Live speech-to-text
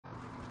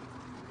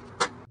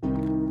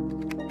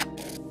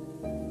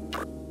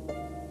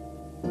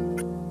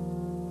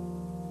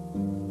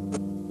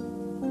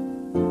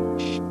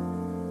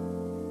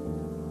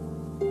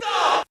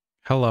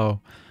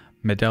Hello,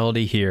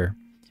 Midelity here.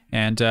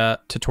 And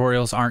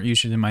tutorials aren't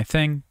usually my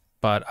thing,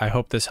 but I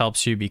hope this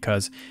helps you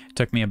because it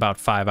took me about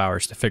 5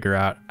 hours to figure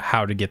out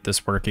how to get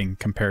this working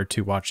compared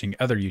to watching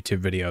other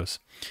YouTube videos.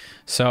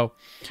 So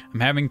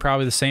I'm having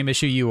probably the same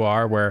issue you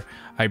are, where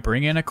I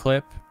bring in a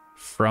clip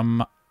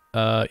from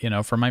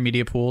from my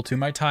media pool to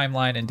my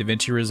timeline in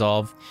Davinci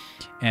Resolve,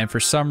 and for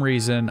some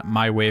reason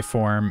my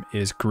waveform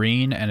is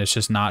green and it's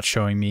just not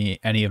showing me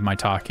any of my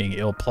talking.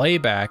 It'll play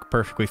back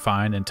perfectly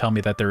fine and tell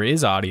me that there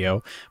is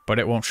audio, but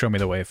it won't show me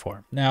the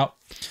waveform. Now,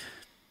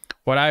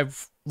 what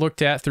I've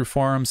looked at through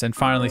forums and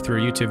finally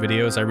through YouTube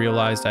videos, I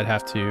realized I'd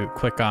have to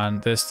click on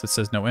this that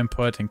says no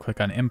input and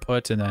click on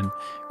input, and then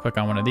click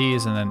on one of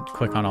these and then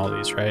click on all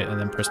these, right? And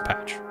then press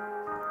patch,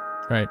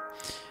 right?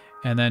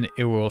 And then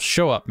it will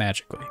show up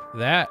magically.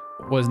 That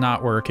was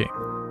not working.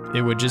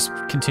 It would just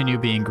continue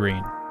being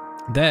green.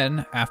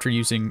 Then, after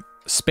using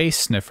Space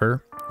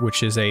Sniffer,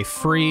 which is a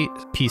free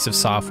piece of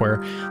software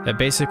that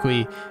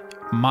basically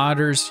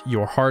monitors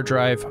your hard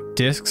drive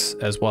disks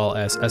as well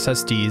as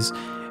SSDs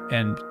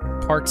and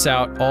parts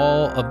out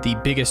all of the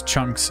biggest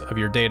chunks of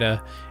your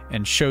data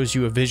and shows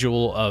you a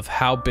visual of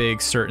how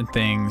big certain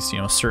things,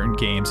 certain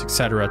games,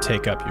 etc.,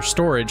 take up your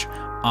storage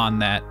on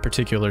that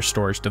particular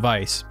storage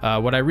device.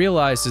 What I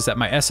realized is that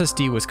my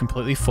SSD was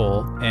completely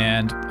full,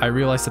 and I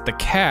realized that the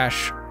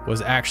cache was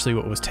actually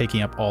what was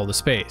taking up all the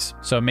space.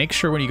 So make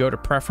sure when you go to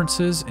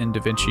preferences in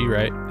Davinci,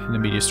 right, in the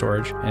media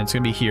storage, and it's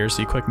gonna be here,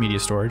 so you click media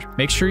storage,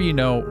 make sure you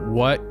know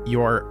what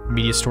your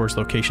media storage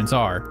locations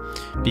are,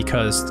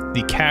 because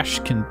the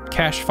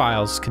cache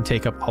files can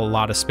take up a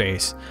lot of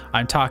space.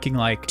 I'm talking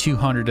like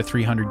 200 to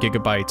 300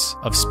 gigabytes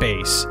of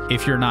space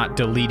if you're not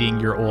deleting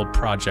your old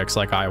projects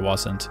like I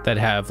wasn't, that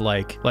have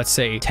like, let's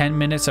say 10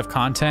 minutes of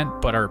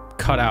content, but are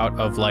cut out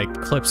of like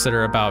clips that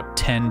are about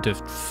 10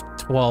 to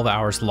 12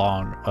 hours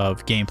long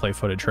of gameplay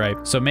footage,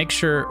 right? So make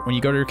sure when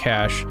you go to your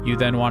cache, you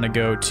then want to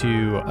go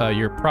to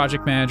your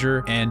project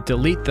manager and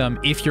delete them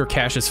if your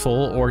cache is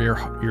full or your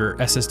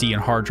SSD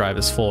and hard drive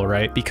is full,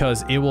 right?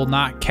 Because it will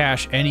not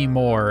cache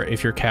anymore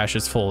if your cache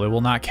is full. It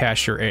will not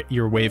cache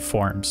your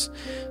waveforms.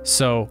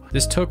 So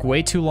this took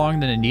way too long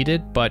than it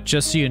needed, but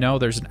just so you know,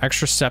 there's an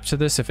extra step to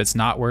this if it's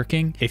not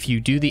working. If you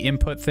do the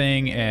input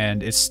thing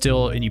and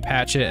you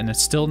patch it and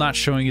it's still not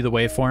showing you the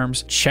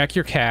waveforms, check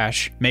your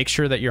cache, make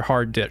sure that your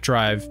hard drive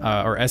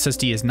or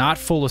SSD is not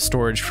full of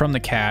storage from the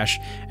cache,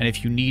 and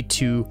if you need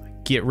to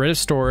get rid of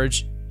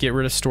storage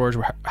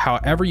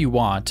however you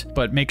want,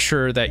 but make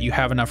sure that you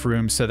have enough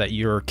room so that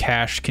your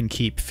cache can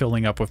keep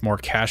filling up with more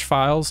cache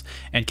files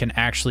and can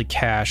actually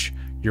cache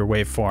your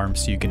waveform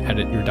so you can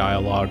edit your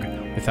dialogue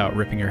without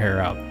ripping your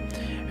hair out.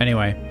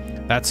 Anyway,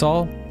 that's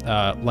all.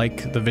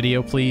 Like the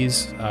video,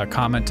 please.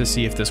 Comment to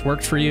see if this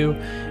worked for you,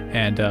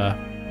 and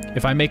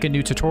if I make a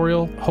new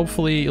tutorial,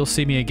 hopefully you'll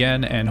see me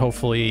again, and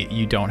hopefully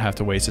you don't have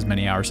to waste as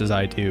many hours as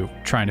I do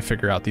trying to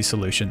figure out these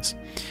solutions.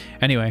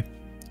 Anyway,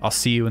 I'll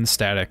see you in the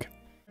static.